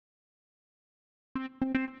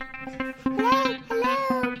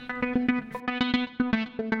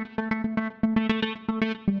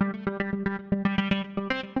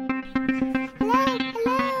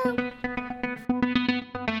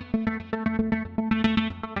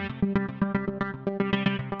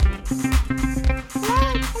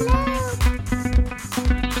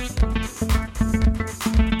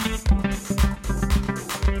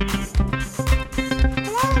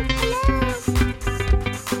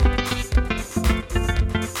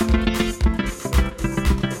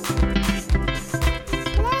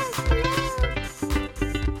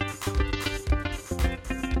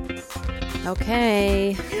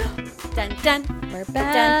Okay. Dun dun. We're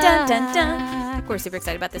back. Dun dun dun dun. We're super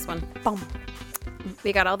excited about this one. Boom.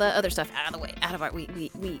 We got all the other stuff out of the way.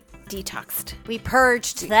 We detoxed. We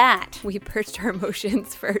purged that. We purged our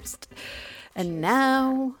emotions first. And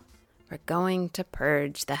now we're going to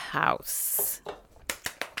purge the house.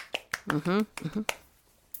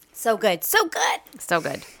 So good. So good. So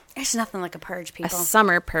good. There's nothing like a purge, A people.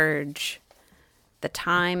 summer purge. The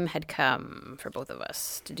time had come for both of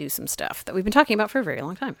us to do some stuff that we've been talking about for a very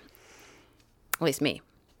long time. At least me.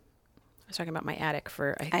 I was talking about my attic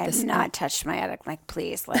for... I have not touched my attic. Like,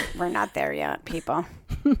 please, we're not there yet, people.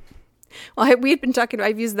 Well, we had been talking...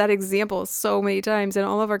 I've used that example so many times in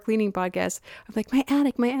all of our cleaning podcasts. I'm like, my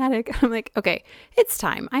attic. I'm like, okay, it's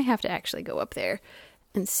time. I have to actually go up there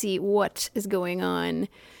and see what is going on.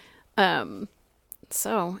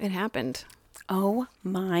 So it happened. Oh,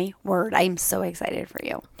 my word. I'm so excited for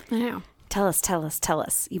you. I know. Tell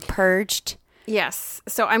us. You purged... Yes.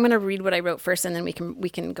 So I'm going to read what I wrote first, and then we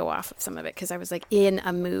can go off of some of it, because I was like in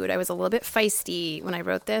a mood. I was a little bit feisty when I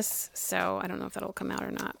wrote this, so I don't know if that'll come out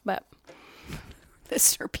or not. But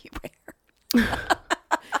Mr. Beware.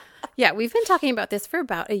 yeah, we've been talking about this for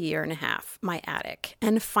about a year and a half, my attic.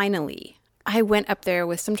 And finally, I went up there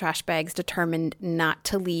with some trash bags, determined not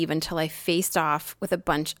to leave until I faced off with a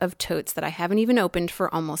bunch of totes that I haven't even opened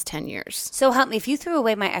for almost 10 years. So help me. If you threw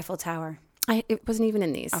away my Eiffel Tower. It wasn't even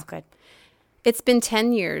in these. Oh, good. It's been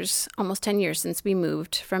 10 years, almost 10 years since we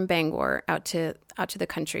moved from Bangor out to the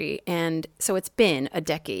country. And so it's been a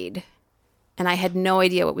decade. And I had no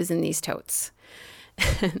idea what was in these totes.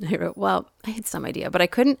 And I wrote, well, I had some idea, but I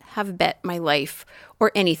couldn't have bet my life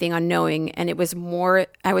or anything on knowing. And I was more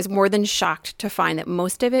than shocked to find that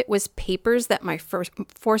most of it was papers that my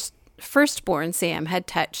firstborn Sam had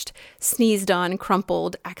touched, sneezed on,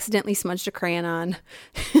 crumpled, accidentally smudged a crayon on.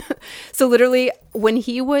 So literally when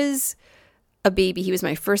he was a baby, he was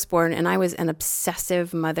my firstborn, and I was an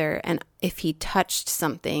obsessive mother, and if he touched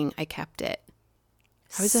something, I kept it.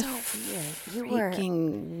 I was So a weird. You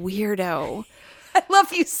freaking weirdo. I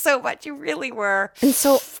love you so much. You really were.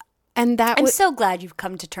 And that I'm was so glad you've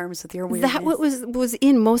come to terms with your weirdness. that what was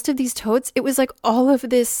in most of these totes. It was like all of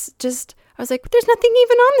this just, I was like, there's nothing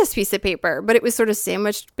even on this piece of paper, but it was sort of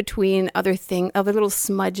sandwiched between other little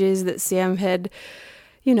smudges that Sam had.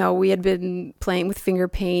 You know, we had been playing with finger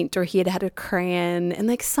paint, or he had a crayon, and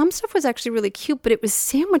like some stuff was actually really cute, but it was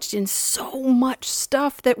sandwiched in so much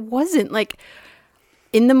stuff that wasn't like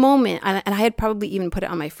in the moment. And I had probably even put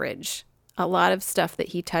it on my fridge. A lot of stuff that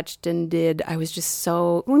he touched and did. I was just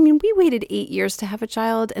we waited 8 years to have a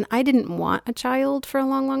child, and I didn't want a child for a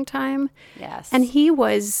long, long time. Yes. And he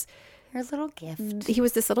was Your little gift. He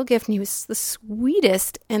was this little gift, and he was the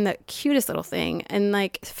sweetest and the cutest little thing. And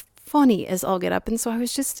like funny as all get up. And so I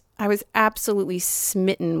was absolutely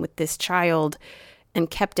smitten with this child and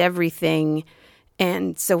kept everything.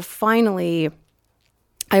 And so finally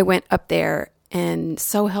I went up there, and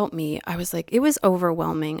so help me, I was like, it was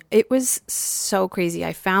overwhelming. It was so crazy.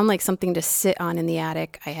 I found like something to sit on in the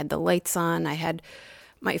attic. I had the lights on. I had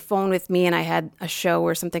my phone with me, and I had a show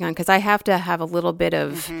or something on, because I have to have a little bit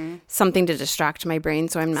of something to distract my brain,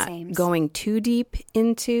 so I'm not going too deep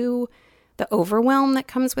into the overwhelm that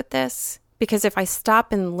comes with this. Because if I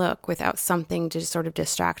stop and look without something to sort of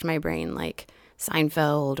distract my brain, like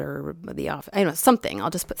Seinfeld or The Office, I don't know, something, I'll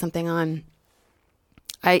just put something on.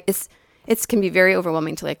 It can be very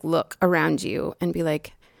overwhelming to like look around you and be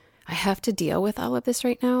like, I have to deal with all of this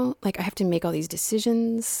right now. Like I have to make all these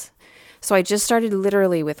decisions. So I just started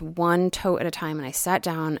literally with one tote at a time, and I sat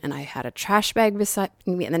down and I had a trash bag beside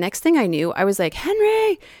me. And the next thing I knew, I was like,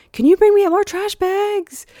 Henry, can you bring me more trash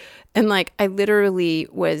bags? And like, I literally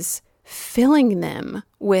was filling them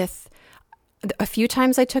with, a few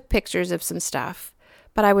times I took pictures of some stuff,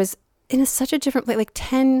 but I was in such a different place, like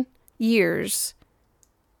 10 years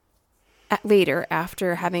later,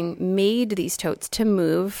 after having made these totes to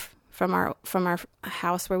move from our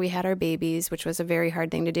house where we had our babies, which was a very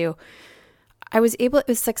hard thing to do. It was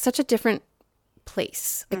like such a different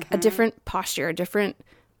place, like a different posture, a different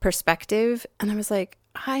perspective. And I was like,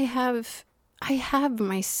 I have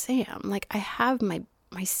my Sam, like I have my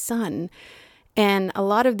son. And a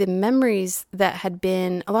lot of the memories that had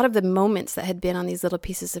been, a lot of the moments that had been on these little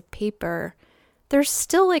pieces of paper, they're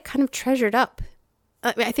still like kind of treasured up.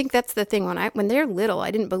 I think that's the thing. When they're little, I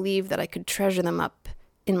didn't believe that I could treasure them up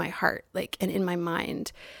in my heart, like, and in my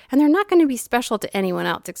mind. And they're not going to be special to anyone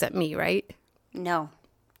else except me, right? No.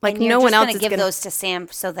 Like and no one else is going to give those to Sam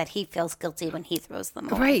so that he feels guilty when he throws them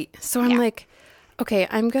away. Right. So I'm like, okay,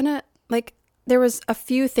 I'm going to, like, there was a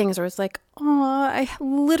few things where I was like, oh, I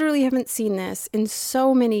literally haven't seen this in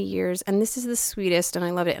so many years, and this is the sweetest, and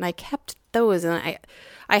I loved it. And I kept those. And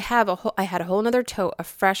I had a whole nother tote, a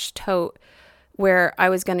fresh tote, where I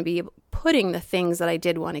was going to be putting the things that I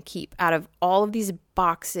did want to keep out of all of these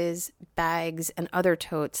boxes, bags, and other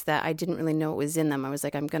totes that I didn't really know what was in them. I was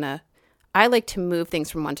like, I like to move things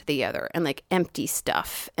from one to the other and like empty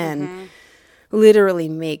stuff and literally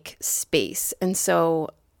make space. And so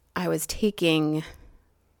I was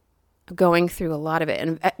going through a lot of it.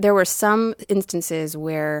 And there were some instances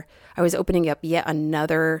where I was opening up yet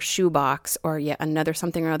another shoebox or yet another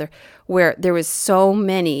something or other where there was so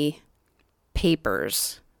many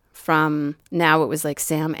papers from, now it was like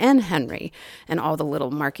Sam and Henry and all the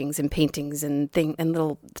little markings and paintings and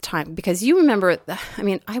little time. Because you remember, I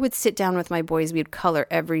mean, I would sit down with my boys. We'd color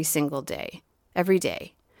every single day. Every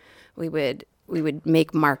day. We would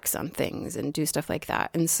make marks on things and do stuff like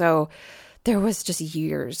that. And so there was just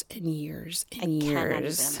years and years and years. I cannot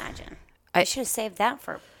even imagine. I should have saved that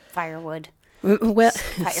for firewood. Well,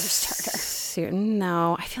 fire starter.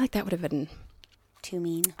 No, I feel like that would have been too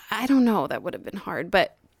mean. I don't know. That would have been hard.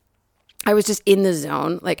 But I was just in the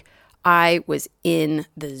zone. Like, I was in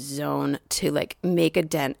the zone to like make a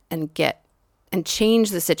dent and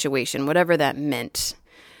change the situation, whatever that meant.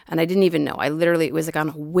 And I didn't even know. It was like on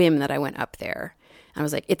a whim that I went up there. And I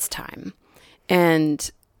was like, it's time.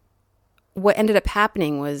 And what ended up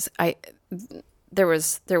happening was there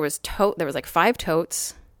was like 5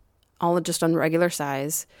 totes, all just on regular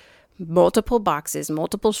size, multiple boxes,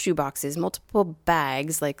 multiple shoe boxes, multiple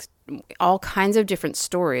bags, like all kinds of different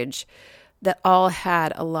storage that all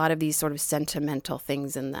had a lot of these sort of sentimental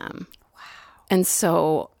things in them. Wow. And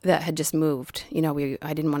so that had just moved. You know,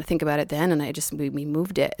 I didn't want to think about it then, and we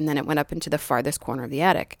moved it, and then it went up into the farthest corner of the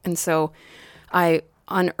attic. And so I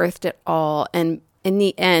unearthed it all, and in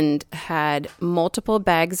the end had multiple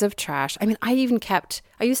bags of trash. I mean, I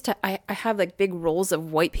have like big rolls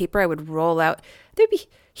of white paper I would roll out. There'd be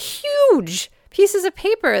huge pieces of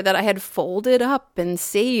paper that I had folded up and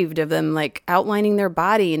saved of them, like outlining their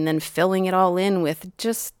body and then filling it all in with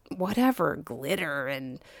just whatever, glitter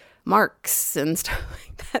and marks and stuff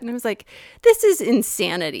like that. And I was like, this is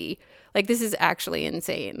insanity. Like, this is actually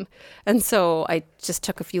insane. And so I just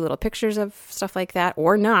took a few little pictures of stuff like that,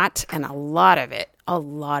 or not. And a lot of it,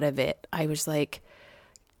 I was like,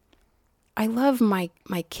 I love my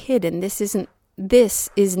kid, and this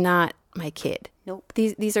is not my kid. Nope.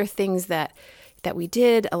 These are things that we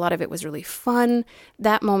did. A lot of it was really fun.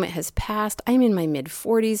 That moment has passed. I'm in my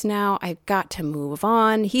mid-40s now. I've got to move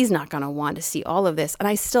on. He's not going to want to see all of this. And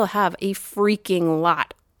I still have a freaking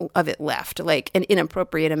lot of it left, like an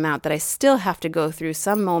inappropriate amount that I still have to go through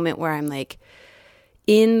some moment where I'm like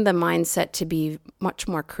in the mindset to be much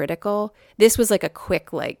more critical. This was like a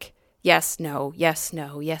quick, like, yes, no, yes,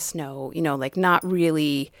 no, yes, no, you know, like not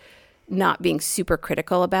being super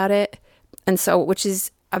critical about it. And so, which is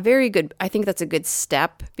I think that's a good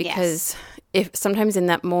step, because if sometimes in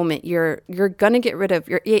that moment you're going to get rid of,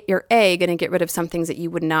 going to get rid of some things that you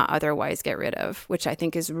would not otherwise get rid of, which I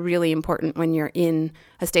think is really important when you're in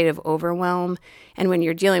a state of overwhelm and when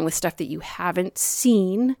you're dealing with stuff that you haven't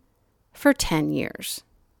seen for 10 years.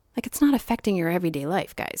 Like, it's not affecting your everyday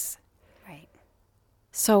life, guys. Right.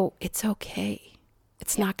 So it's okay.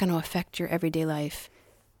 It's not going to affect your everyday life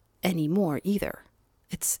anymore either.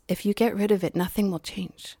 It's, if you get rid of it, nothing will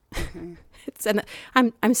change. Mm-hmm. And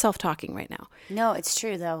I'm self-talking right now. No, it's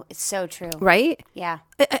true though. It's so true. Right? Yeah.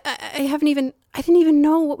 I didn't even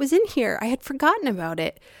know what was in here. I had forgotten about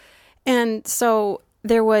it. And so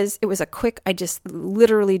it was a quick, I just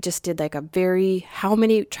literally just did like how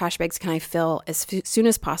many trash bags can I fill as soon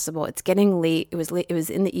as possible? It's getting late. It was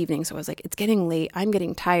in the evening. So I was like, it's getting late. I'm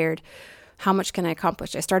getting tired. How much can I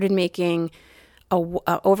accomplish? I started making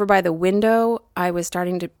over by the window. I was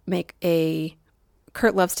starting to make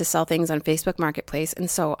Kurt loves to sell things on Facebook Marketplace. And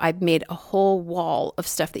so I made a whole wall of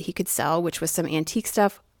stuff that he could sell, which was some antique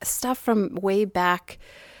stuff from way back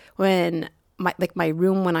when my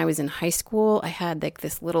room when I was in high school. I had like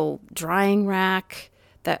this little drying rack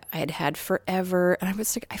that I had forever. And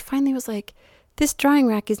I finally was like, this drying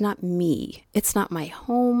rack is not me. It's not my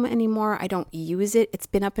home anymore. I don't use it. It's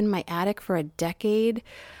been up in my attic for a decade.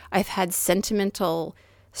 I've had sentimental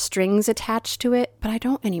strings attached to it, but I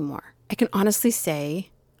don't anymore. I can honestly say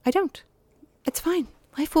I don't. It's fine.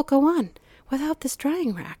 Life will go on without this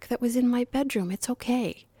drying rack that was in my bedroom. It's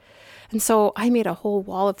okay. And so I made a whole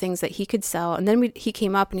wall of things that he could sell. And then he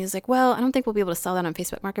came up and he was like, well, I don't think we'll be able to sell that on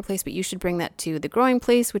Facebook Marketplace, but you should bring that to the Growing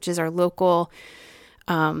Place, which is our local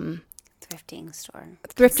thrifting store.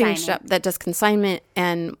 Thrifting shop that does consignment.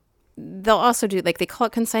 And they'll also do, like, they call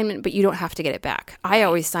it consignment, but you don't have to get it back. I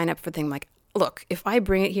always sign up for things like, look, if I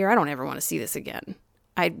bring it here, I don't ever want to see this again.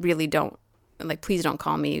 I really don't. like, please don't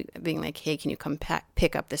call me being like, hey, can you come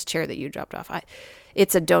pick up this chair that you dropped off?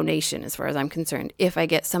 It's a donation as far as I'm concerned. If I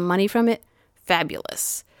get some money from it,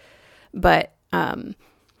 fabulous. But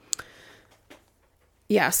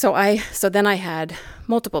yeah, so then I had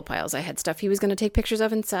multiple piles. I had stuff he was going to take pictures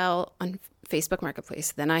of and sell on Facebook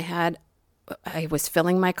Marketplace. Then I was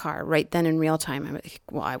filling my car right then in real time.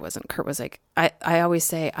 I wasn't. Kurt was like, I always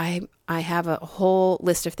say, I have a whole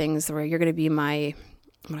list of things where you're going to be my,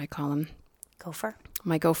 what do I call him? Gopher?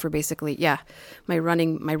 My gopher, basically. Yeah. My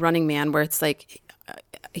running man, where it's like,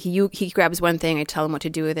 he grabs one thing, I tell him what to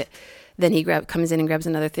do with it. Then he comes in and grabs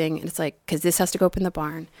another thing. And it's like, because this has to go up in the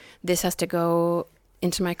barn. This has to go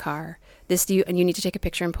into my car. And you need to take a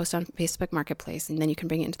picture and post on Facebook Marketplace, and then you can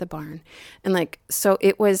bring it into the barn. And like, so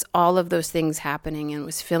it was all of those things happening, and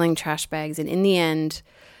was filling trash bags. And in the end,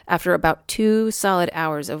 after about 2 solid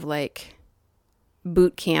hours of like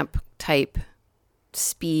boot camp type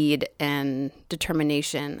speed and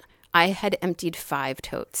determination, I had emptied 5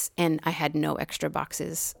 totes, and I had no extra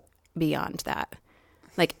boxes beyond that.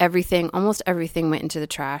 Like almost everything went into the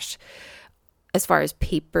trash. As far as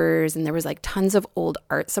papers, and there was like tons of old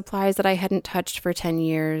art supplies that I hadn't touched for 10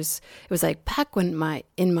 years. It was like back when I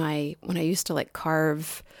used to like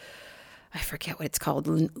carve, I forget what it's called,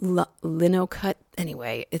 lino cut.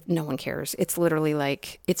 Anyway, no one cares. It's literally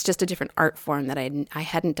like, it's just a different art form that I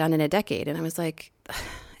hadn't done in a decade. And I was like,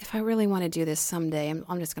 if I really want to do this someday,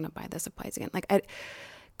 I'm just going to buy the supplies again. Like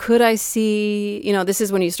could I see, this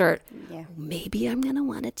is when you start, maybe I'm going to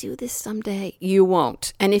want to do this someday. You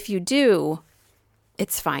won't. And if you do,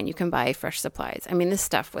 it's fine. You can buy fresh supplies. I mean, this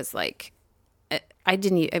stuff was like,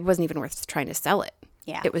 it wasn't even worth trying to sell it.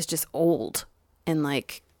 Yeah. It was just old and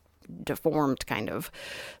like deformed kind of.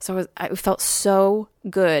 So I felt so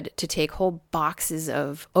good to take whole boxes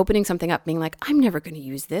of opening something up, being like, I'm never going to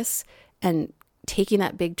use this, and taking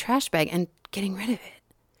that big trash bag and getting rid of it.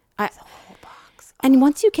 The whole box. And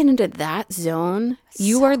once you get into that zone,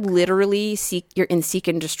 you are literally you're in seek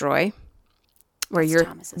and destroy, where you're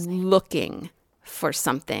looking for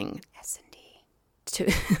something.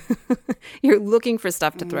 S&D. You're looking for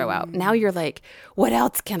stuff to throw out. Now you're like, what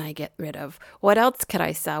else can I get rid of? What else could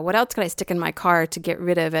I sell? What else could I stick in my car to get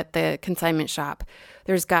rid of at the consignment shop?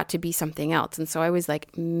 There's got to be something else. And so I was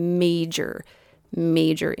like major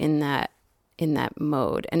in that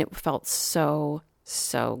mode, and it felt so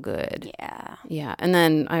good. Yeah. And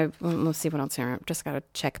then let's see what else here. I've just got to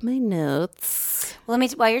check my notes. Well,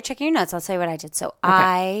 while you're checking your notes, I'll tell you what I did. So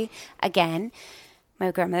okay. My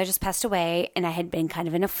grandmother just passed away, and I had been kind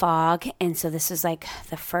of in a fog. And so this was like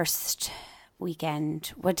the first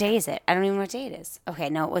weekend. What day is it? I don't even know what day it is. Okay,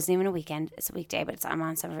 no, it wasn't even a weekend. It's a weekday, but I'm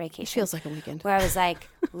on summer vacation. It feels like a weekend. Where I was like,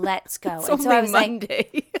 let's go. It's and only so I was Monday.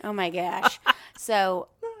 Like, oh my gosh. So,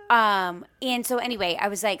 and so anyway, I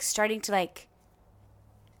was like starting to like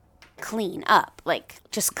clean up, like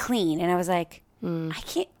just clean. And I was like, I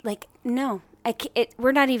can't, like, no, I can't,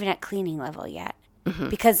 we're not even at cleaning level yet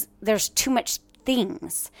because there's too much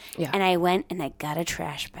things. Yeah. And I went and I got a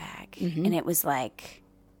trash bag, and it was like,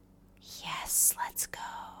 yes, let's go.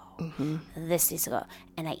 This needs to go.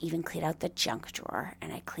 And I even cleaned out the junk drawer,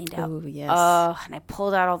 and I cleaned out. Oh, yes. And I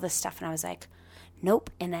pulled out all this stuff, and I was like, nope.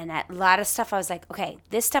 And then a lot of stuff, I was like, okay,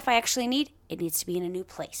 this stuff I actually need, it needs to be in a new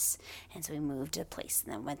place. And so we moved to the place,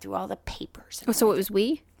 and then went through all the papers. Oh, so it was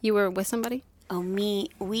we? You were with somebody? Oh, me.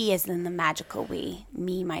 We as in the magical we.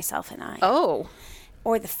 Me, myself, and I. Oh.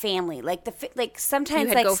 Or the family. Like, sometimes, you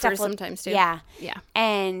had like, gophers stuff. Sometimes, too? Yeah. Yeah.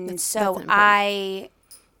 And that's so I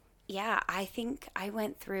think I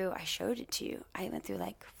went through, I showed it to you. I went through,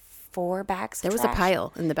 like, 4 bags of There was trash. a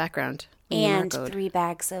pile in the background. And 3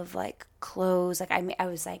 bags of like clothes. Like I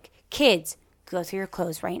was like, kids, go through your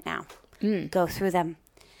clothes right now. Go through them.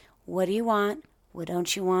 What do you want? What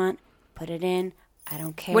don't you want? Put it in. I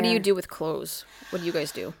don't care. What do you do with clothes? What do you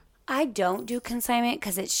guys do? I don't do consignment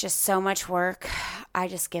because it's just so much work. I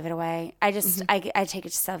just give it away. I just I take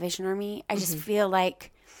it to Salvation Army. I just feel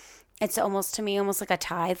like it's almost to me almost like a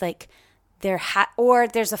tithe. Like there's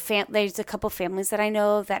a couple families that I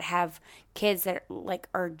know that have kids that like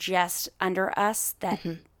are just under us that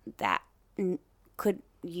could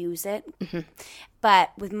use it.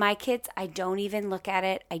 But with my kids, I don't even look at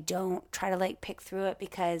it. I don't try to like pick through it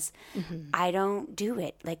because I don't do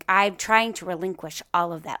it. Like I'm trying to relinquish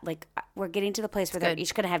all of that. Like we're getting to the place where they're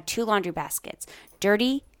each going to have 2 laundry baskets,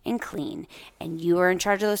 dirty and clean. And you are in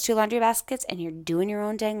charge of those 2 laundry baskets and you're doing your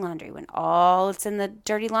own dang laundry. When all it's in the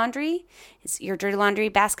dirty laundry, your dirty laundry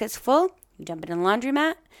basket's full, you dump it in the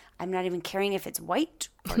laundromat. I'm not even caring if it's white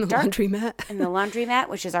or dark. Laundromat. In the laundromat,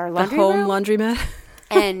 which is our laundry The home room. laundromat.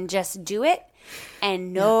 And just do it.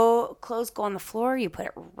 And no clothes go on the floor. You put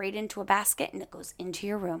it right into a basket and it goes into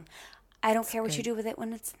your room. I don't care what you do with it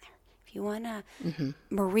when it's in there. If you want to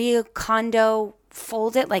Maria Kondo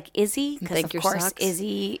fold it like Izzy, because of course socks.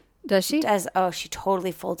 Izzy Does she? does. Oh, she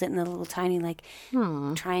totally folds it in the little tiny like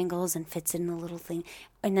triangles and fits it in the little thing.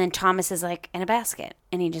 And then Thomas is like in a basket,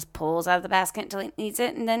 and he just pulls out of the basket until he needs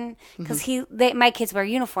it. And then because my kids wear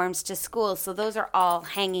uniforms to school, so those are all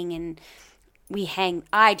hanging and.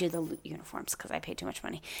 I do the uniforms because I pay too much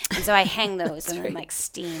money. And so I hang those and then like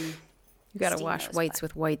steam. You got to wash whites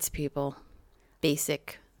with whites, people.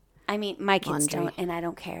 Basic. I mean, my kids laundry. Don't, and I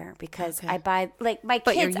don't care because I buy, like my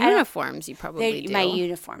But kids. your uniforms, you probably do. My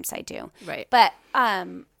uniforms, I do. Right. But,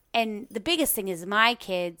 and the biggest thing is my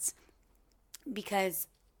kids, because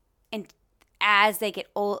as they get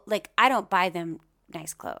old, like I don't buy them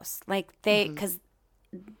nice clothes. Like because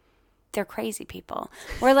they're crazy people.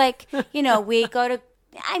 We're like, we go to,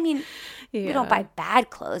 we don't buy bad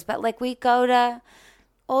clothes, but like we go to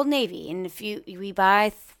Old Navy, and we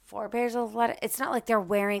buy 4 pairs of it's not like they're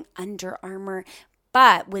wearing Under Armour,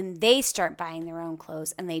 but when they start buying their own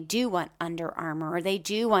clothes and they do want Under Armour or they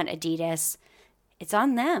do want Adidas, it's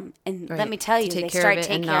on them. And let me tell you, they start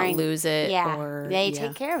taking care of it and not lose it. Yeah, they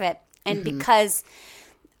take care of it. And because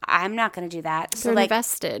I'm not going to do that. So they're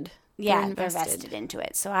invested. Yeah, they're vested into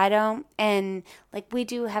it. So I don't, and like we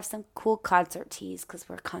do have some cool concert tees because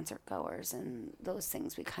we're concert goers and those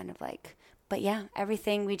things we kind of like. But yeah,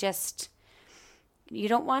 everything you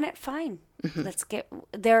don't want it, fine.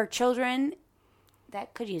 There are children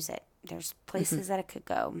that could use it. There's places that it could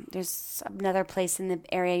go. There's another place in the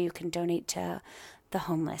area you can donate to the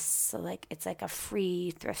homeless. So like it's like a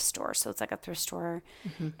free thrift store. So it's like a thrift store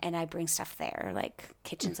and I bring stuff there, like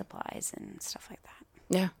kitchen supplies and stuff like that.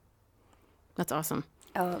 Yeah. That's awesome.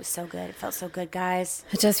 Oh, it was so good. It felt so good, guys.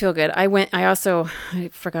 It does feel good. I went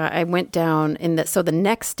down so the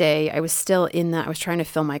next day I was still in that. I was trying to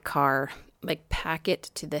fill my car, like pack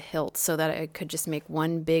it to the hilt so that I could just make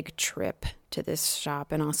one big trip to this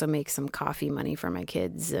shop and also make some coffee money for my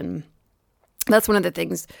kids. And that's one of the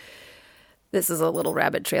things. This is a little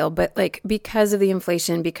rabbit trail, but like because of the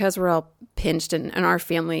inflation, because we're all pinched and our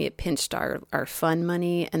family, it pinched our fun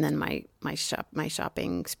money, and then my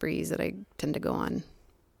shopping sprees that I tend to go on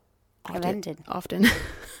often.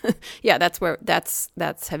 Yeah, that's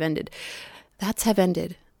have ended. That's have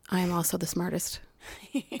ended. I am also the smartest.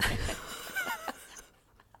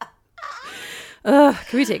 Can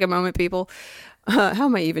we take a moment, people? How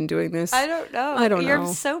am I even doing this? I don't know. I don't know. You're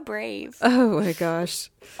so brave. Oh my gosh.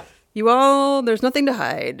 You all, there's nothing to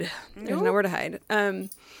hide. There's nowhere to hide.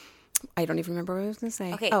 I don't even remember what I was going to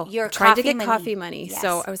say. Okay, you're trying to get coffee money. Yes.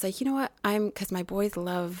 So I was like, you know what? Because my boys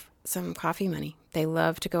love some coffee money. They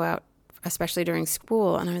love to go out, especially during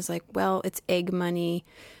school. And I was like, well, it's egg money.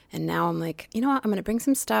 And now I'm like, you know what? I'm going to bring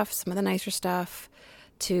some of the nicer stuff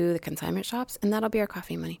to the consignment shops, and that'll be our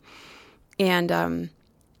coffee money. And,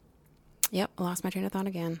 yep, I lost my train of thought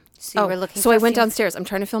again. So I went downstairs. I'm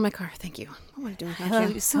trying to fill my car. Thank you. What am I doing? I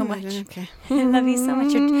love you so much. Okay. I love you so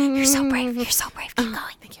much. You're so brave. You're so brave. Keep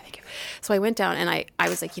going. Thank you. So I went down and I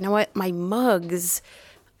was like, you know what? My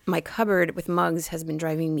cupboard with mugs has been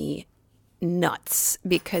driving me nuts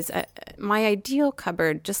because my ideal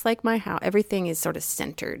cupboard, just like my house, everything is sort of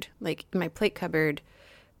centered. Like my plate cupboard,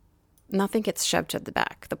 nothing gets shoved to the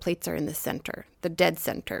back. The plates are in the center, the dead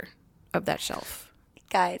center of that shelf.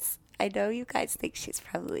 Guys, I know you guys think she's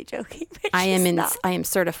probably joking, but I am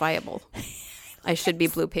certifiable. I should be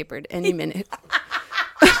blue papered any minute.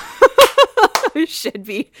 I should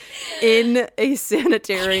be in a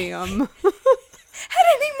sanitarium. At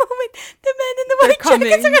any moment, the men in the white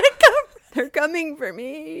jackets are going to come. They're coming for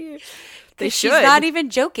me. They should. She's not even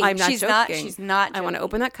joking. I'm not joking. She's not joking. I want to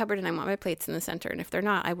open that cupboard and I want my plates in the center. And if they're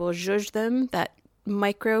not, I will zhuzh them that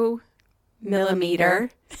micro millimeter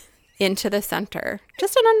into the center.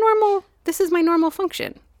 Just in a normal, this is my normal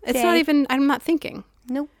function. It's not even, I'm not thinking.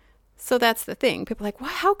 Nope. So that's the thing. People are like, wow,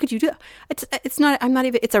 how could you do that? It's not, I'm not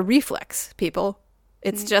even, it's a reflex, people.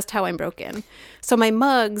 It's just how I'm broken. So my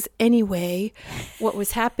mugs, anyway, what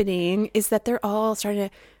was happening is that they're all starting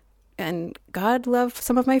to, and God love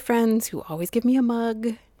some of my friends who always give me a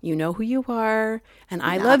mug. You know who you are. And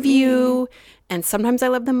I love you. And sometimes I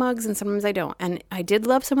love the mugs and sometimes I don't. And I did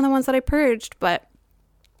love some of the ones that I purged, but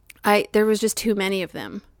there was just too many of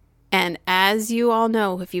them. And as you all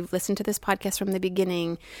know, if you've listened to this podcast from the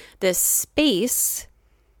beginning, the space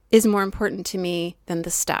is more important to me than the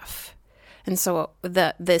stuff. And so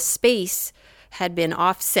the space had been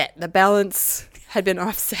offset. The balance had been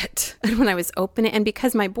offset. And when I was opening, and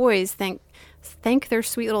because my boys, thank their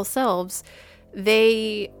sweet little selves,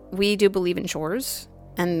 we do believe in chores.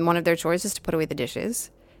 and one of their chores is to put away the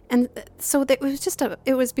dishes. And so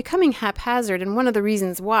it was becoming haphazard. And one of the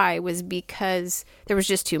reasons why was because there was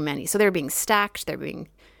just too many. So they were being stacked. They're being,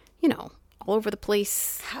 all over the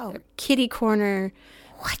place. How? Kitty corner.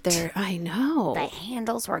 What? I know. The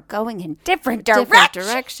handles were going in different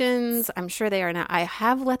directions. I'm sure they are now. I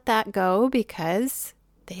have let that go because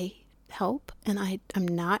they help. And I'm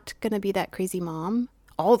not going to be that crazy mom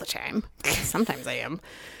all the time. Sometimes I am.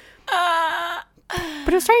 But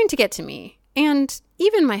it was starting to get to me. And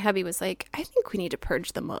even my hubby was like, I think we need to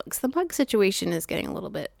purge the mugs. The mug situation is getting a little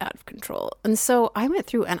bit out of control. And so I went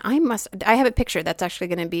through and I have a picture that's actually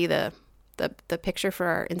going to be the picture for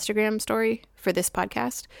our Instagram story for this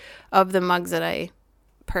podcast of the mugs that I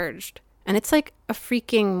purged. And it's like a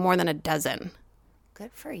freaking more than a dozen.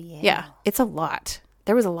 Good for you. Yeah, it's a lot.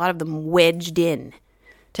 There was a lot of them wedged in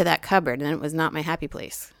to that cupboard, and it was not my happy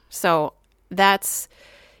place. So that's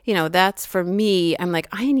for me. I'm like,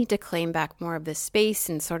 I need to claim back more of this space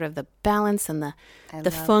and sort of the balance and the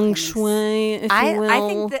feng shui, if you will. I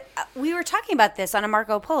think that we were talking about this on a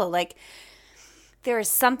Marco Polo. Like, there is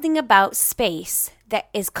something about space that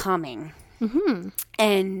is calming. Mm-hmm.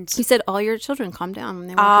 And he said, all your children calm down when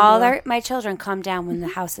they walk into my children calm down when the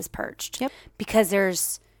house is purged. Yep. Because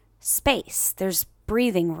there's space. There's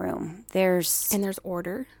breathing room. There's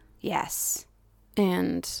order. Yes.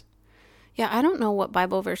 And yeah, I don't know what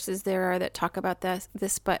Bible verses there are that talk about this,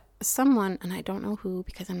 but someone, and I don't know who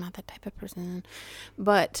because I'm not that type of person,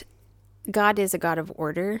 but God is a God of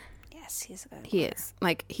order. Yes, he's a God of order. He is.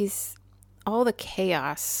 Like, all the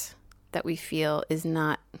chaos that we feel it's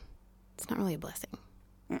not really a blessing.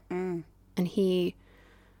 Mm-mm. And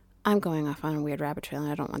I'm going off on a weird rabbit trail,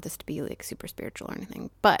 and I don't want this to be like super spiritual or anything,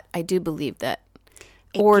 but I do believe that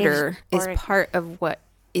order is part of what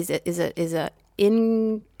is a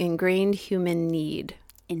ingrained human need.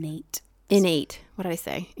 Innate. What did I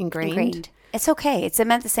say? Ingrained. It's okay. It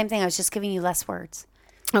meant the same thing. I was just giving you less words.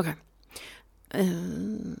 Okay.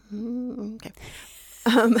 Okay.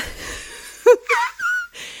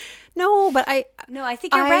 No, but I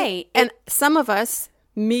think you're right. And some of us,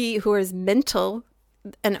 me who is mental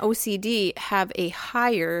and OCD, have a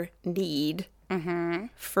higher need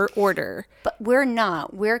for order. But we're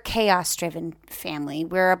not. We're a chaos-driven family.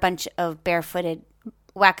 We're a bunch of barefooted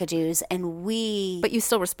wackadoos, and But you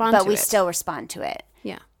still respond to it. But we still respond to it.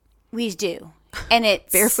 Yeah. We do. And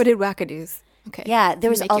it's... barefooted wackadoos. Okay. Yeah, there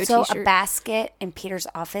was also a basket in Peter's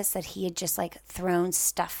office that he had just like thrown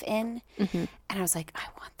stuff in. Mm-hmm. And I was like, I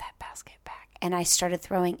want that basket back. And I started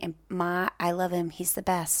throwing, and I love him. He's the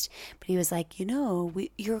best. But he was like, you're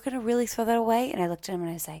going to really throw that away? And I looked at him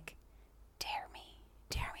and I was like, dare me.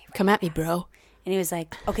 Right Come at me, bro. And he was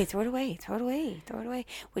like, okay, throw it away,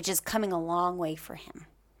 which is coming a long way for him.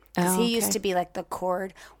 Because he used to be like the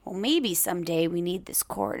cord. Well, maybe someday we need this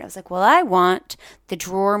cord. I was like, well, I want the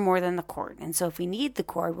drawer more than the cord. And so if we need the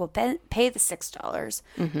cord, we'll pay the $6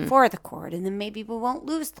 for the cord. And then maybe we won't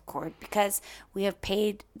lose the cord because we have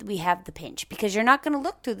the pinch. Because you're not going to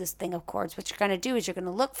look through this thing of cords. What you're going to do is you're going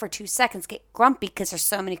to look for 2 seconds, get grumpy because there's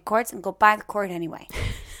so many cords, and go buy the cord anyway.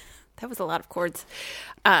 That was a lot of cords.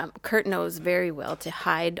 Kurt knows very well to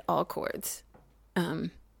hide all cords.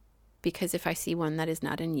 Because if I see one that is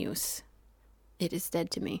not in use, it is dead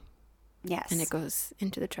to me. Yes. And it goes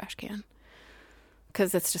into the trash can.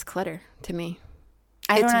 Because it's just clutter to me.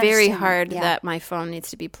 It's very hard that my phone needs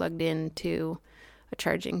to be plugged into a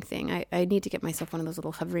charging thing. I need to get myself one of those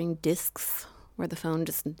little hovering discs where the phone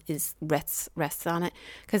just rests on it.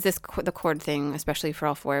 Because the cord thing, especially for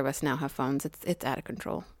all 4 of us now have phones, it's out of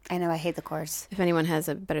control. I know, I hate the cords. If anyone has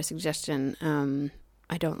a better suggestion,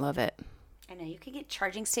 I don't love it. I know, you could get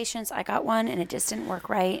charging stations. I got one, and it just didn't work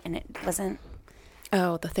right, and it wasn't...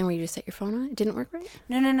 Oh, the thing where you just set your phone on? It didn't work right?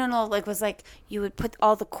 No. Like, it was like you would put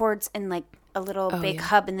all the cords in, like, a little big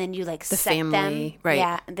hub, and then you, like, the set family, them. Right.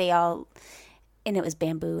 Yeah, they all... And it was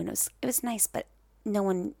bamboo, and it was nice, but no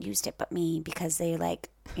one used it but me because they, like,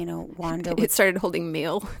 wander. It started holding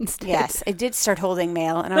mail instead. Yes, it did start holding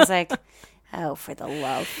mail, and I was like, oh, for the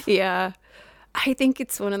love. Yeah. I think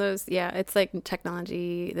it's one of those, it's like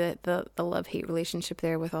technology, the love-hate relationship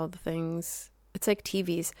there with all the things. It's like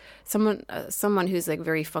TVs. Someone who's like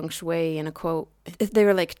very feng shui in a quote, they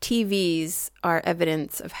were like, TVs are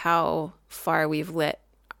evidence of how far we've let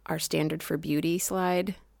our standard for beauty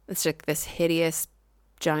slide. It's like this hideous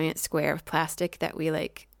giant square of plastic that we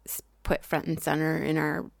like put front and center in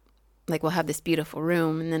our, like, we'll have this beautiful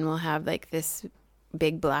room and then we'll have like this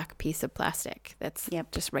big black piece of plastic that's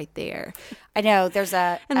just right there. I know there's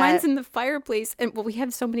and mine's in the fireplace, and we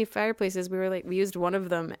have so many fireplaces. We used one of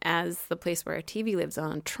them as the place where our TV lives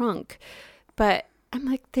on a trunk, but I'm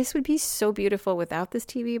like, this would be so beautiful without this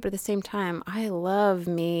TV. But at the same time, I love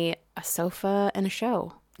me a sofa and a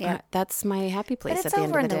show. Yeah. That's my happy place But at it's the end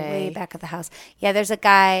over of in the the day. way back of the house. Yeah, there's a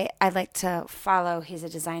guy I like to follow. He's a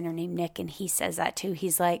designer named Nick, and he says that too.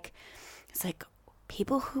 He's like, it's like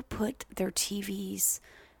people who put their TVs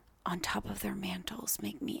on top of their mantles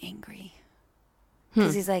make me angry.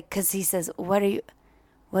 Because he's like, because he says, what?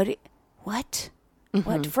 What?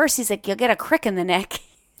 First, he's like, you'll get a crick in the neck.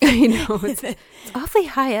 I know. It's awfully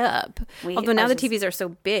high up. Although now the just- TVs are so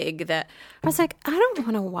big that I was like, I don't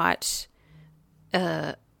want to watch.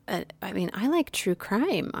 I mean, I like true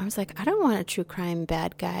crime. I was like, I don't want a true crime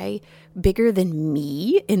bad guy bigger than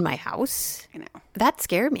me in my house. I know. That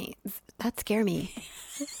scare me.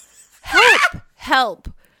 Help.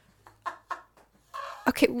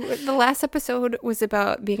 Okay, the last episode was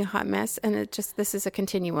about being a hot mess, and this is a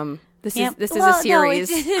continuum. This is a series.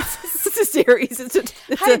 It's a series.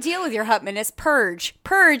 How to deal with your hot minutes? Purge.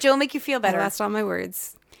 It'll make you feel better. That's all my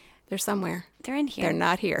words. They're somewhere. They're in here. They're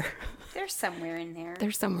not here. They're somewhere in there.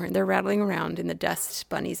 They're somewhere. They're rattling around in the dust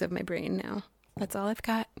bunnies of my brain now. That's all I've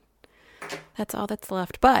got. That's all that's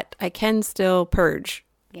left. But I can still purge.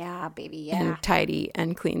 Yeah, baby. Yeah. And tidy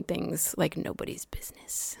and clean things like nobody's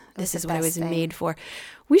business. This is the what I best was thing. made for.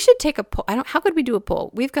 We should take a poll. How could we do a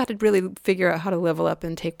poll? We've got to really figure out how to level up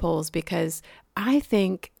and take polls, because I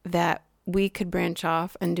think that we could branch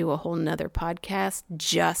off and do a whole nother podcast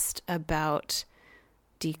just about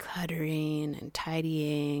decluttering and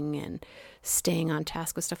tidying and staying on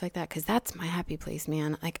task with stuff like that, because that's my happy place,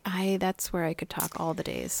 man. That's where I could talk all the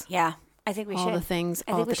days. Yeah, I think we should. All the things,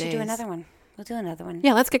 I all think the we should do days. another one. We'll do another one.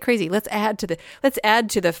 Yeah, let's get crazy. Let's add to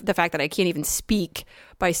the fact that I can't even speak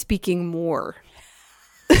by speaking more.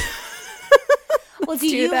 Well, do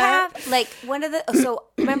you have like one of the? So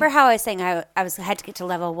remember how I was saying I had to get to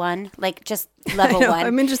level 1, like just level I know, 1.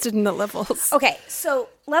 I'm interested in the levels. Okay, so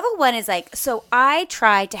level 1 is like, so I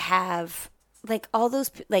try to have like all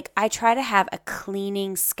those, like I try to have a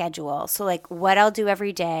cleaning schedule. So like what I'll do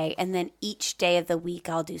every day, and then each day of the week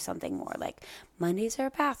I'll do something more. Like Mondays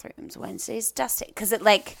are bathrooms, Wednesdays dusting, because it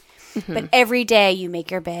like. But every day you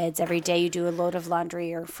make your beds. Every day you do a load of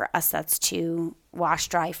laundry, or for us that's 2, wash,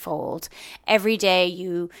 dry, fold. Every day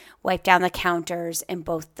you wipe down the counters and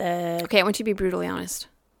both the. Okay, I want you to be brutally honest.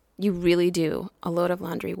 You really do a load of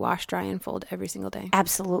laundry, wash, dry, and fold every single day.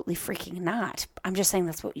 Absolutely freaking not. I'm just saying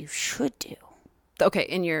that's what you should do. Okay,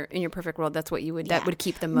 in your perfect world, that's what you would. That would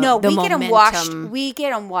keep the No, the we get them momentum. washed. We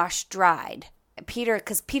get them washed, dried. Peter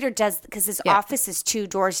does, because his office is 2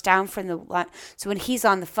 doors down from the. So when he's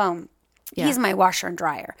on the phone, he's my washer and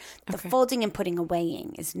dryer. The folding and putting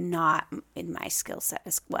awaying is not in my skill set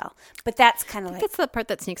as well. But that's kind of like, That's the part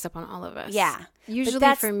that sneaks up on all of us. yeah. Usually But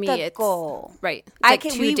that's for me, the it's goal. right. It's I like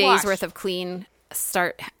can- 2 we days wash. worth of clean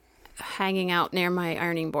start hanging out near my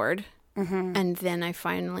ironing board, and then I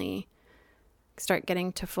finally start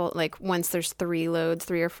getting to fold. Like once there's 3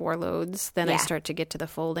 or 4 loads, then I Yeah. start to get to the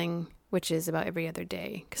folding, which is about every other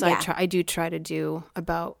day. Because Yeah. I do try to do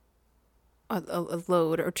about a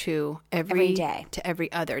load or 2 Every day. to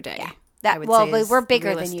every other day. Yeah. I would Well, say but is we're bigger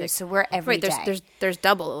than realistic. you, so we're every right. day. There's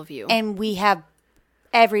double of you. And we have,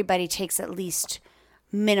 everybody takes at least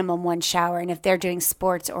minimum 1 shower. And if they're doing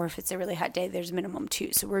sports or if it's a really hot day, there's minimum 2.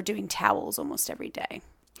 So we're doing towels almost every day.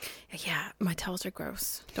 Yeah, my towels are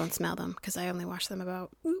gross. Don't smell them, because I only wash them about.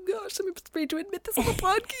 Oh gosh, I'm afraid to admit this on the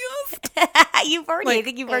podcast. I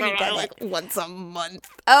think you've already done like it. once a month.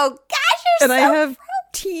 Oh gosh, you're And so I have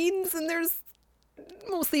teens, and there's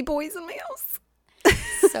mostly boys in my house.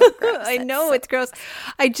 so gross. I know it's gross.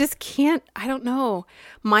 I just can't. I don't know.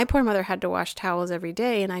 My poor mother had to wash towels every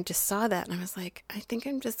day, and I just saw that, and I was like, I think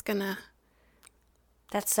I'm just gonna.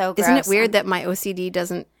 That's so gross. Isn't it weird that my OCD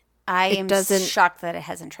doesn't? I am doesn't- shocked that it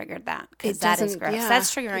hasn't triggered that, because It that is doesn't- gross. yeah.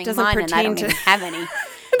 That's It triggering doesn't mine, and I pertain don't to- even have any.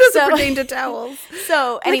 It doesn't pertain to towels.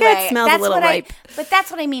 So That anyway, smells a that's little what ripe. but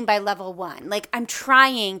that's what I mean by level 1. Like I'm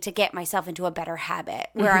trying to get myself into a better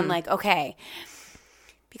habit where I'm like, okay,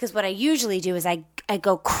 because what I usually do is I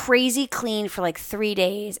go crazy clean for like 3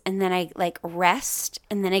 days, and then I like rest,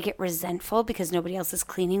 and then I get resentful because nobody else is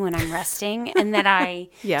cleaning when I'm resting, and then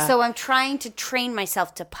Yeah. So I'm trying to train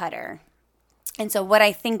myself to putter. And so what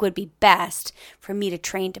I think would be best for me to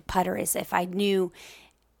train to putter is if I knew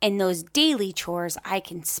in those daily chores I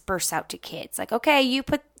can spurse out to kids. Like, okay,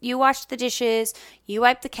 you wash the dishes, you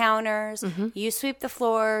wipe the counters, you sweep the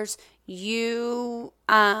floors, you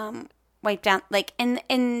wipe down like and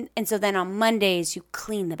so then on Mondays you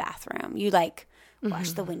clean the bathroom. You like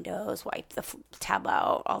wash the windows, wipe the tub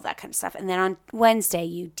out, all that kind of stuff. And then on Wednesday,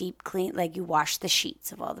 you deep clean, like you wash the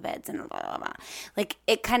sheets of all the beds and blah, blah, blah. Like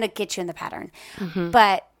it kind of gets you in the pattern.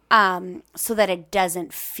 But so that it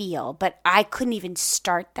doesn't feel. But I couldn't even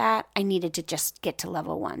start that. I needed to just get to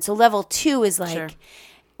level 1. So level 2 is like, Sure.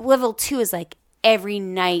 level 2 is like every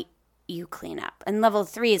night you clean up. And level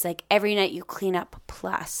 3 is like every night you clean up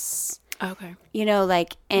plus. Okay. You know,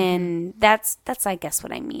 like, and that's I guess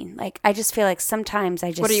what I mean. Like, I just feel like sometimes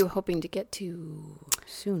What are you hoping to get to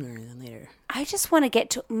sooner than later? I just want to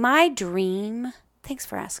get to my dream. Thanks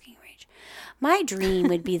for asking, Rach. My dream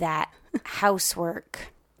would be that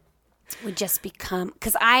housework would just become,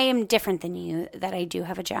 because I am different than you, that I do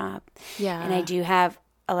have a job. Yeah. And I do have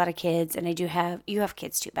a lot of kids, and you have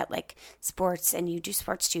kids too, but like sports, and you do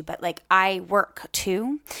sports too, but like I work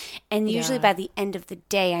too. And usually by the end of the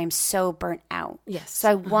day, I'm so burnt out. Yes. So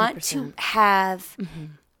I want 100%. to have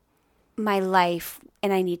my life,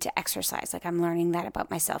 and I need to exercise. Like, I'm learning that about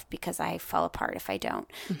myself because I fall apart if I don't.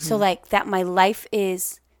 So like that my life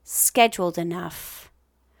is scheduled enough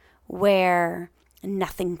where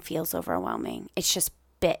nothing feels overwhelming. It's just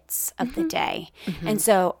bits of the day. And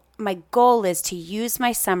so my goal is to use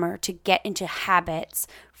my summer to get into habits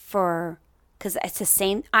because it's the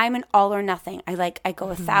same. I'm an all or nothing. I go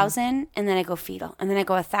 1,000 and then I go fetal, and then I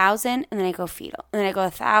go 1,000 and then I go fetal, and then I go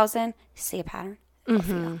 1,000. See a pattern? I go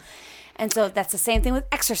fetal. And so that's the same thing with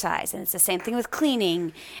exercise, and it's the same thing with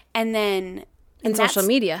cleaning, and then And social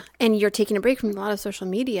media. And you're taking a break from a lot of social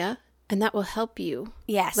media, and that will help you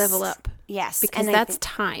level up. Yes. Because and that's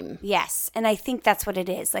time. Yes. And I think that's what it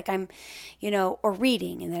is. Like, I'm, or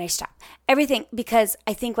reading, and then I stop. Everything, because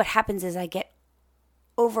I think what happens is I get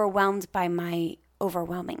overwhelmed by my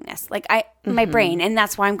overwhelmingness. Like, my brain, and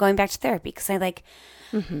that's why I'm going back to therapy, because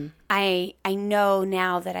I know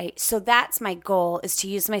now that so that's my goal, is to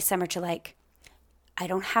use my summer to, like, I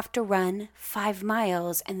don't have to run 5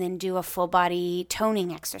 miles and then do a full body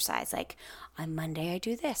toning exercise. Like, on Monday I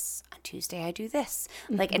do this, on Tuesday I do this,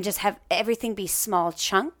 like, and just have everything be small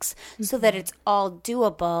chunks so that it's all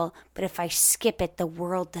doable. But if I skip it, the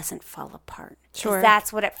world doesn't fall apart. 'Cause Sure.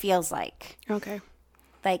 that's what it feels like. Okay.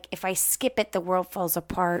 Like, if I skip it, the world falls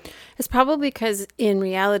apart. It's probably because in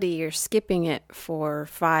reality you're skipping it for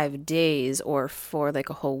 5 days or for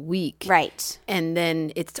like a whole week. Right. And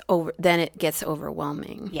then then it gets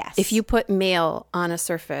overwhelming. Yes. If you put mail on a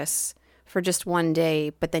surface for just one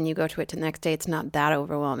day, but then you go to it the next day, it's not that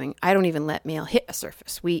overwhelming. I don't even let mail hit a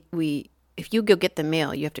surface. If you go get the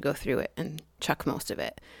mail, you have to go through it and chuck most of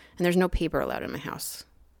it. And there's no paper allowed in my house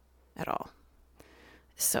at all.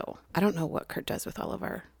 So I don't know what Kurt does with all of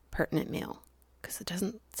our pertinent mail, because it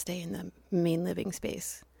doesn't stay in the main living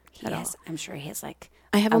space at all. I'm sure he has, like,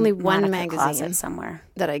 I have only one Monica closet magazine somewhere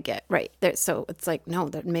that I get right there. So it's like, no,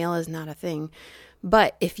 that mail is not a thing.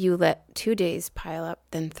 But if you let 2 days pile up,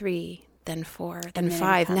 then 3, then 4, then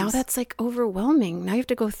 5, now that's like overwhelming. Now you have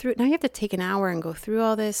to go through. Now you have to take an hour and go through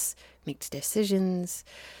all this, make decisions,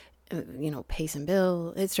 pay some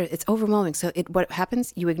bill. It's overwhelming. So what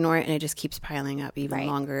happens? You ignore it, and it just keeps piling up even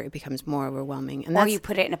longer. It becomes more overwhelming. And or you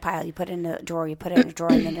put it in a pile, you put it in a drawer, and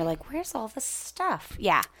then you're like, where's all this stuff?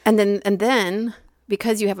 Yeah. And then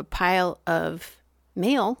because you have a pile of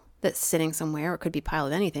mail that's sitting somewhere, or it could be a pile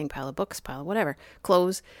of anything, pile of books, pile of whatever,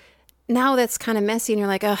 clothes. Now that's kind of messy, and you're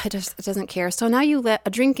like, oh, it doesn't care. So now you let a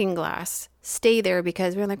drinking glass stay there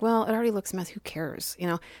because we're like, well, it already looks messy. Who cares?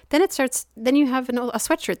 Then you have a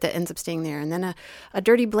sweatshirt that ends up staying there, and then a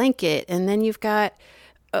dirty blanket, and then you've got,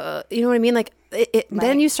 you know what I mean? Like,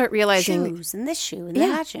 then you start realizing. Shoes, and this shoe, and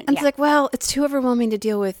that shoe. And it's like, well, it's too overwhelming to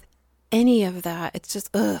deal with any of that. It's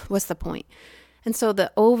just, what's the point? And so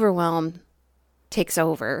the overwhelm takes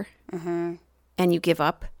over, and you give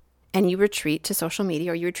up. And you retreat to social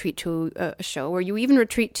media, or you retreat to a show, or you even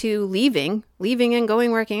retreat to leaving and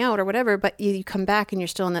going working out or whatever, but you come back and you're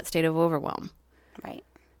still in that state of overwhelm. Right.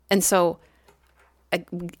 And so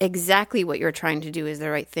exactly what you're trying to do is the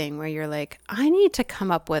right thing, where you're like, I need to come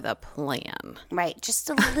up with a plan. Right. Just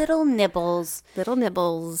a little nibbles.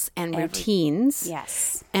 And routines.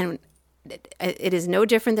 Yes. And it is no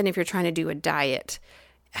different than if you're trying to do a diet.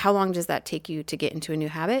 How long does that take you to get into a new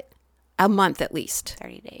habit? A month at least.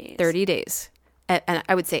 30 days. And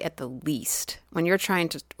I would say at the least, when you're trying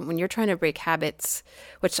to break habits,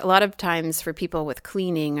 which a lot of times for people with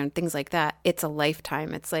cleaning and things like that, it's a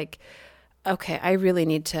lifetime. It's like, okay, I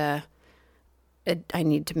need to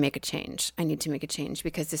make a change. I need to make a change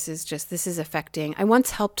because this is affecting. I once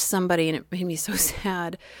helped somebody, and it made me so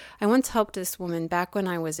sad. I once helped this woman back when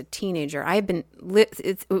I was a teenager.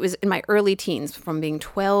 It was in my early teens, from being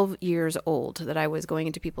 12 years old, that I was going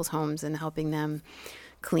into people's homes and helping them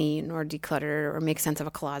clean or declutter or make sense of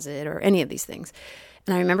a closet or any of these things.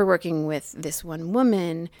 And I remember working with this one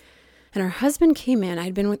woman, and her husband came in.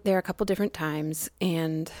 I'd been there a couple different times,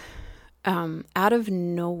 and out of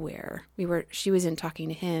nowhere, she was in talking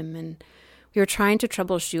to him, and we were trying to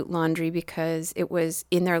troubleshoot laundry because it was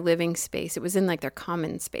in their living space. It was in like their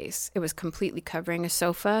common space. It was completely covering a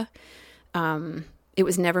sofa. It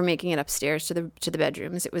was never making it upstairs to the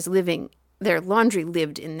bedrooms. It was their laundry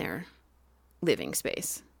lived in their living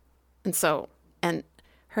space. And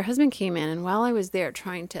her husband came in, and while I was there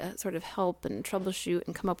trying to sort of help and troubleshoot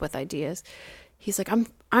and come up with ideas, he's like,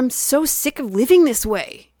 I'm so sick of living this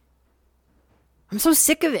way. I'm so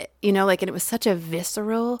sick of it, and it was such a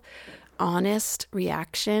visceral, honest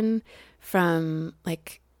reaction from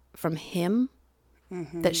him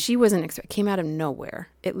that she wasn't expecting. Came out of nowhere.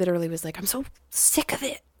 It literally was like, I'm so sick of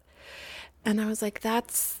it. And I was like,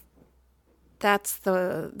 that's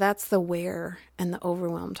the where and the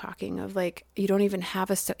overwhelm talking of like, you don't even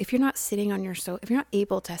have if you're not sitting on your if you're not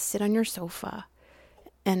able to sit on your sofa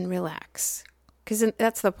and relax, because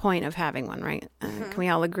that's the point of having one, right? Can we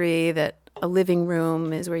all agree that a living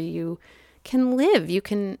room is where you can live, you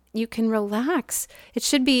can relax? It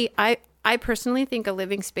should be, I personally think a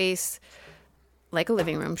living space like a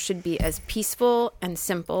living room should be as peaceful and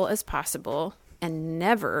simple as possible and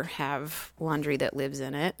never have laundry that lives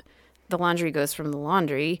in it. The laundry goes from the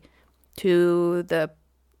laundry to the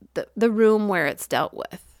room where it's dealt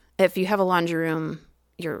with. If you have a laundry room,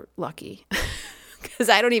 you're lucky, because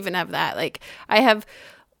I don't even have that. Like, I have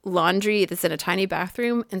laundry that's in a tiny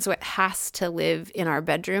bathroom, and so it has to live in our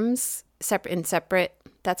bedrooms, separate.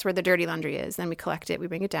 That's where the dirty laundry is. Then we collect it, we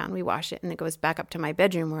bring it down, we wash it, and it goes back up to my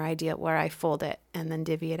bedroom where I fold it and then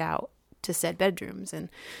divvy it out to said bedrooms and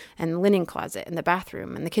the linen closet and the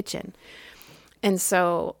bathroom and the kitchen. And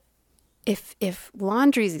so if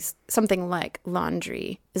laundry is something like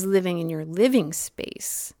laundry is living in your living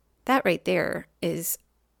space, that right there is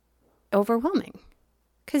overwhelming,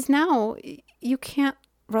 because now you can't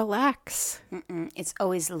relax. It's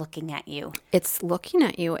always looking at you. It's looking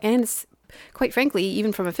at you, and it's, quite frankly,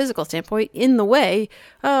 even from a physical standpoint, in the way.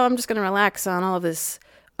 Oh, I'm just going to relax on all of this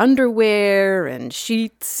underwear and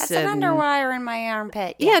sheets. That's an underwire in my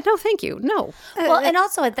armpit. Yeah, no, thank you. No. Well, and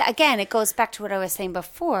also, again, it goes back to what I was saying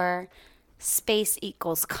before. Space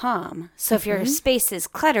equals calm. So if your space is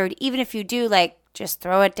cluttered, even if you do just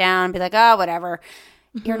throw it down, be like, oh, whatever,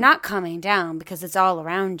 you're not calming down because it's all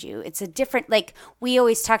around you. It's a different, we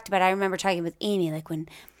always talked about, I remember talking with Amy, when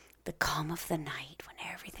the calm of the night, when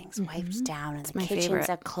everything's wiped down and the kitchens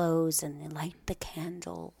are closed and they light the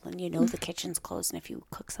candle and the kitchen's closed, and if you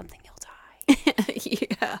cook something, you'll die.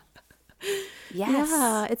 Yeah. Yes.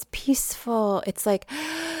 Yeah, it's peaceful. It's like,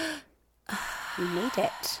 we made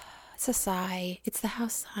it. It's a sigh. It's the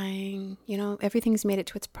house sighing. Everything's made it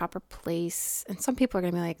to its proper place. And some people are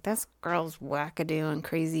going to be like, this girl's wackadoo and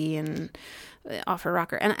crazy and off her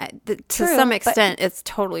rocker. And to some extent, it's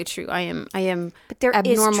totally true. I am but there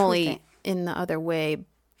abnormally in the other way.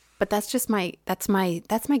 But that's just my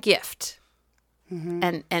gift.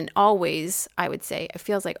 And always, I would say, it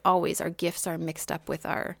feels like always our gifts are mixed up with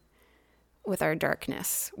our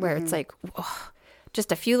darkness, where it's like, oh,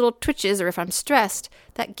 just a few little twitches, or if I'm stressed,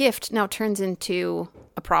 that gift now turns into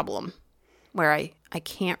a problem where I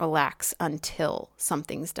can't relax until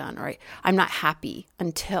something's done, or I'm not happy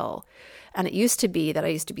until. And it used to be that I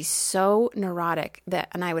used to be so neurotic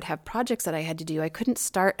and I would have projects that I had to do. I couldn't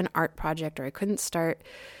start an art project, or I couldn't start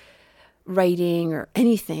writing or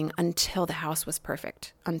anything until the house was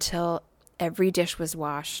perfect, until every dish was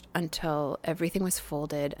washed, until everything was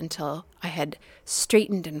folded, until I had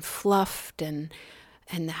straightened and fluffed and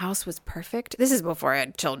the house was perfect. This is before I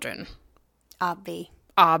had children. Obvi.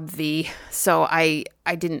 So I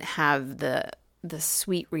didn't have the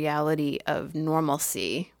sweet reality of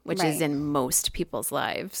normalcy, which is in most people's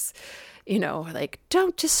lives.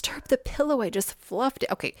 Don't disturb the pillow, I just fluffed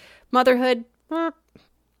it. Okay, motherhood,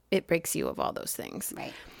 it breaks you of all those things.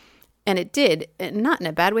 Right. And it did, not in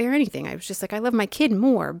a bad way or anything. I was just like, I love my kid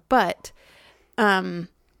more, but I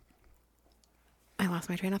lost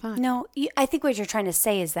my train of thought. No, I think what you're trying to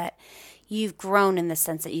say is that you've grown in the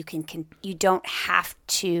sense that you don't have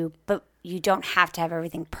to have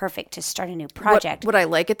everything perfect to start a new project. Would I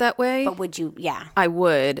like it that way? But would you? Yeah. I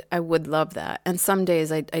would love that. And some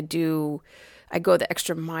days I go the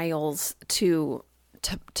extra miles to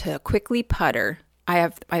quickly putter. I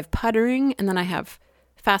have puttering, and then I have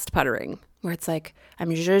fast puttering, where it's like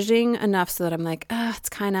I'm zhuzhing enough so that I'm like, it's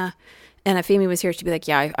kind of. And if Amy was here, she'd be like,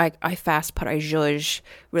 yeah, I fast putter, I zhuzh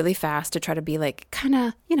really fast to try to be like, kind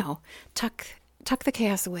of, tuck the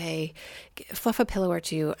chaos away, fluff a pillow or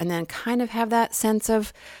two, and then kind of have that sense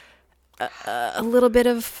of a little bit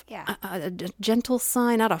of a gentle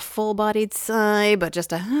sigh, not a full-bodied sigh, but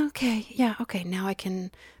just okay, now I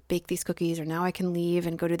can bake these cookies, or now I can leave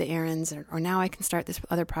and go do the errands, or now I can start this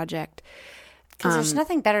other project. Because there's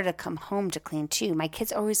nothing better to come home to clean, too. My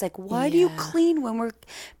kids are always like, why do you clean when we're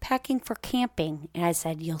packing for camping? And I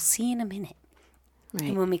said, you'll see in a minute. Right.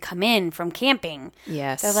 And when we come in from camping,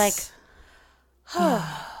 yes, they're like,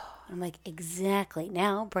 oh. I'm like, exactly.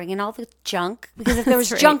 Now bring in all the junk. Because if there was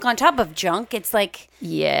junk on top of junk, it's like...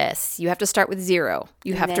 Yes, you have to start with zero.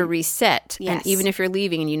 You have to reset. Yes. And even if you're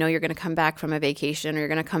leaving and you know you're going to come back from a vacation, or you're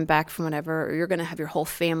going to come back from whatever, or you're going to have your whole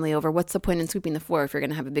family over, what's the point in sweeping the floor if you're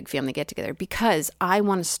going to have a big family get-together? Because I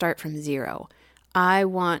want to start from zero. I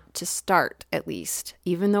want to start, at least.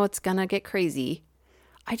 Even though it's going to get crazy,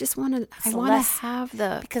 I just want to... I want to have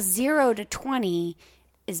the... Because 0 to 20...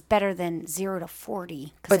 is better than 0 to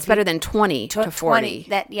 40. But it's better than 20 to 40.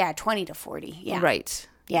 20 to 40. Yeah. Right.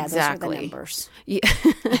 Yeah, exactly. Those are the numbers. Yeah.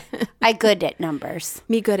 I good at numbers.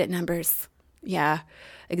 Me good at numbers. Yeah,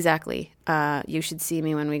 exactly. You should see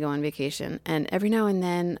me when we go on vacation. And every now and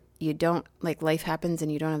then you don't, like, life happens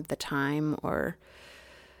and you don't have the time or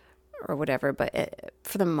whatever. But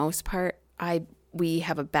for the most part, we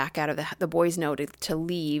have a back out of the boys know to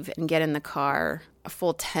leave and get in the car a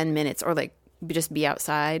full 10 minutes, or like just be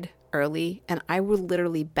outside early, and I will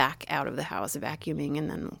literally back out of the house vacuuming and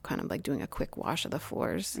then kind of like doing a quick wash of the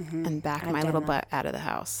floors and back my little butt out of the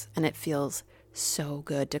house. And it feels so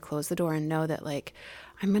good to close the door and know that, like,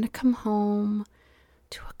 I'm going to come home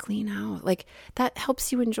to a clean house. Like, that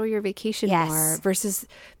helps you enjoy your vacation more versus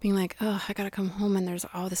being like, oh, I got to come home and there's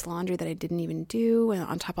all this laundry that I didn't even do. And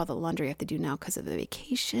on top of all the laundry I have to do now because of the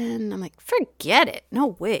vacation. I'm like, forget it. No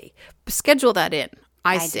way. Schedule that in.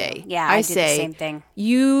 I say, I do the same thing.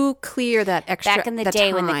 You clear that extra. Back in the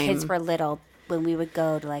day when the kids were little, when we would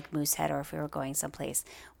go to like Moosehead, or if we were going someplace,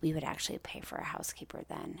 we would actually pay for a housekeeper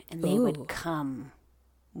then, and they would come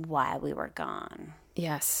while we were gone.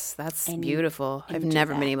 Yes, that's beautiful. I've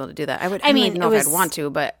never been able to do that. I don't even know if I'd want to,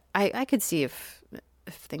 but I could see if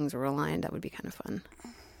things were aligned, that would be kind of fun.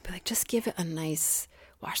 But like, just give it a nice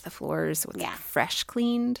wash the floors with fresh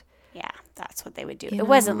cleaned. Yeah, that's what they would do. It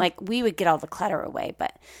wasn't like we would get all the clutter away,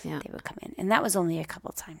 but they would come in. And that was only a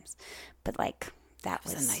couple times. But like, that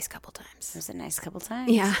was a nice couple times. It was a nice couple times.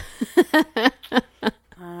 Yeah.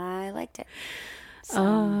 I liked it. So,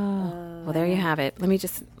 well, there you have it. Let me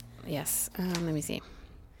just, let me see.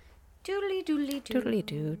 Doodly doodly dood. Doodly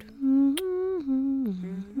dood.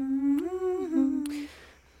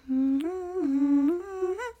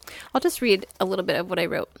 I'll just read a little bit of what I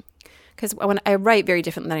wrote. Because when I write very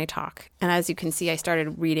different than I talk. And as you can see, I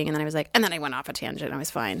started reading and then I was like, and then I went off a tangent and I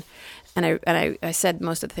was fine. And I said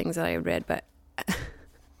most of the things that I read, but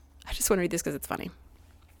I just want to read this because it's funny.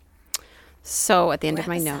 So at the end of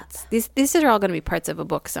my notes, these are all going to be parts of a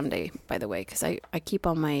book someday, by the way, because I keep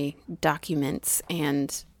all my documents,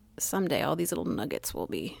 and someday all these little nuggets will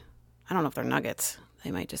be, I don't know if they're nuggets.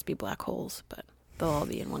 They might just be black holes, but they'll all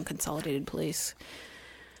be in one consolidated place.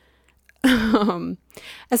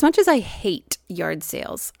 As much as I hate yard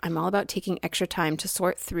sales, I'm all about taking extra time to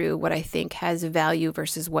sort through what I think has value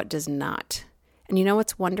versus what does not. And you know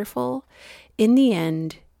what's wonderful? In the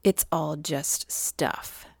end, it's all just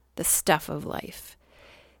stuff, the stuff of life.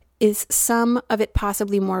 Is some of it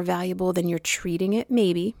possibly more valuable than you're treating it?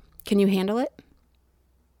 Maybe. Can you handle it?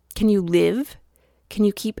 Can you live? Can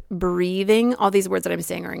you keep breathing? All these words that I'm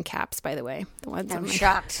saying are in caps, by the way. I'm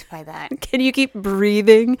shocked by that. Can you keep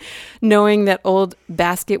breathing knowing that old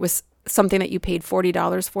basket was something that you paid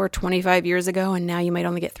 $40 for 25 years ago and now you might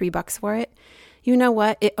only get $3 for it? You know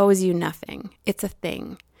what? It owes you nothing. It's a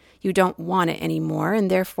thing. You don't want it anymore, and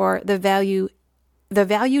therefore the value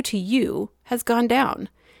to you has gone down.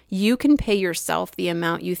 You can pay yourself the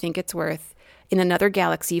amount you think it's worth in another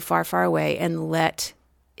galaxy far, far away and let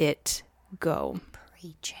it go.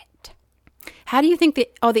 Preach it. How do you think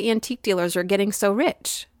that all the antique dealers are getting so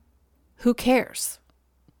rich? Who cares?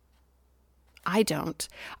 I don't.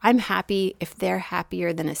 I'm happy if they're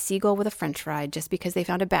happier than a seagull with a french fry just because they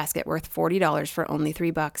found a basket worth $40 for only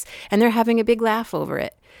 $3 and they're having a big laugh over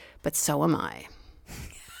it. But so am I.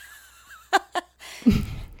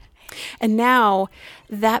 And now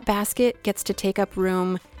that basket gets to take up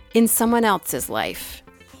room in someone else's life.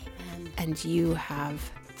 Amen. And you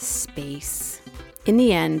have space. In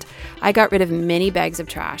the end, I got rid of many bags of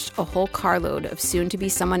trash, a whole carload of soon-to-be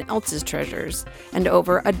someone else's treasures, and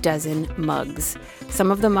over a dozen mugs.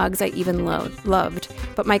 Some of the mugs I even loved,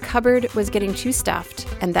 but my cupboard was getting too stuffed,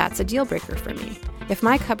 and that's a deal breaker for me. If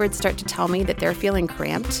my cupboards start to tell me that they're feeling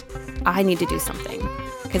cramped, I need to do something.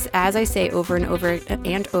 Because as I say over and over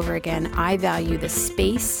and over again, I value the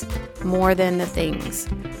space more than the things.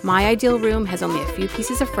 My ideal room has only a few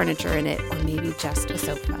pieces of furniture in it, or maybe just a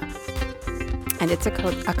sofa. And it's a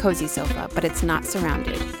cozy sofa, but it's not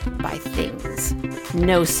surrounded by things.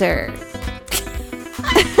 No, sir.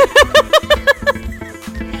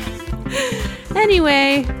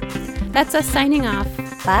 Anyway, that's us signing off.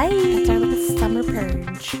 Bye. That's our little summer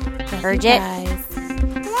purge. Purge it. Guys.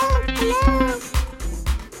 Hello.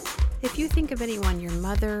 If you think of anyone, your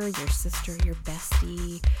mother, your sister, your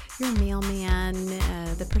bestie, your mailman,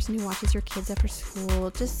 the person who watches your kids after school,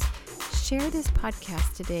 just share this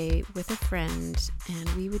podcast today with a friend, and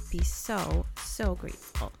we would be so, so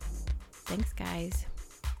grateful. Thanks, guys.